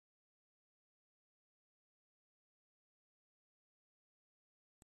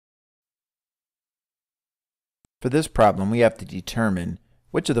For this problem, we have to determine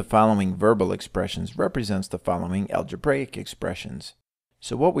which of the following verbal expressions represents the following algebraic expressions.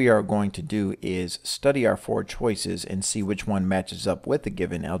 So what we are going to do is study our four choices and see which one matches up with the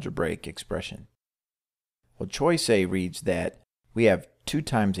given algebraic expression. Well, choice A reads that we have 2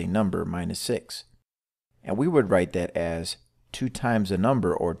 times a number minus 6. And we would write that as 2 times a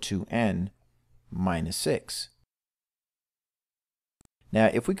number, or 2n, minus 6. Now,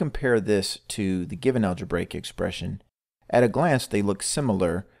 if we compare this to the given algebraic expression, at a glance they look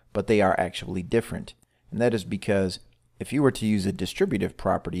similar, but they are actually different. And that is because if you were to use a distributive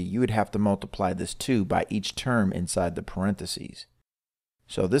property, you would have to multiply this 2 by each term inside the parentheses.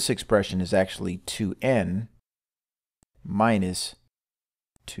 So this expression is actually 2n minus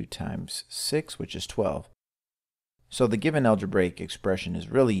 2 times 6, which is 12. So the given algebraic expression is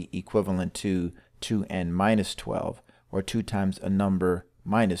really equivalent to 2n minus 12, or 2 times a number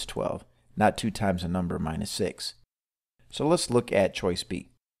minus 12, not 2 times a number minus 6. So let's look at choice B.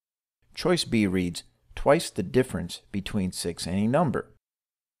 Choice B reads, twice the difference between 6 and a number.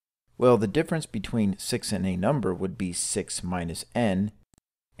 Well, the difference between 6 and a number would be 6 minus n,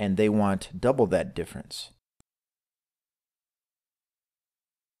 and they want double that difference.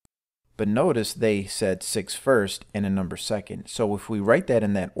 But notice they said 6 first and a number second. So if we write that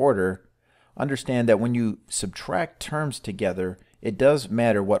in that order, understand that when you subtract terms together, it does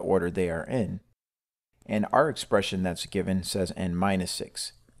matter what order they are in. And our expression that's given says n minus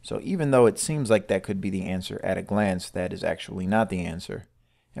 6. So even though it seems like that could be the answer at a glance, that is actually not the answer.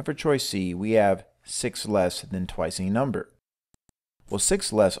 And for choice C, we have 6 less than twice a number. Well,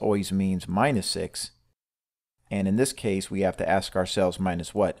 6 less always means minus 6. And in this case, we have to ask ourselves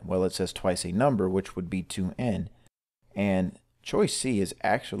minus what? Well, it says twice a number, which would be 2n. And choice C is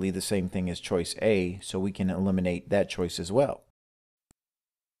actually the same thing as choice A, so we can eliminate that choice as well.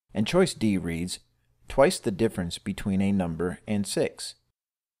 And choice D reads, twice the difference between a number and 6.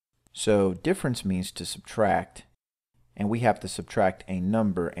 So difference means to subtract, and we have to subtract a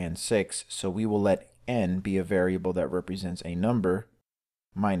number and 6, so we will let n be a variable that represents a number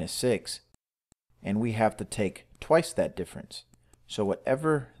minus 6, and we have to take twice that difference. So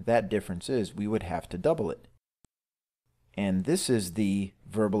whatever that difference is, we would have to double it. And this is the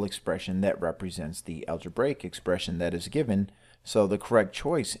verbal expression that represents the algebraic expression that is given, so the correct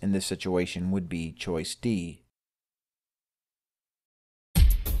choice in this situation would be choice D.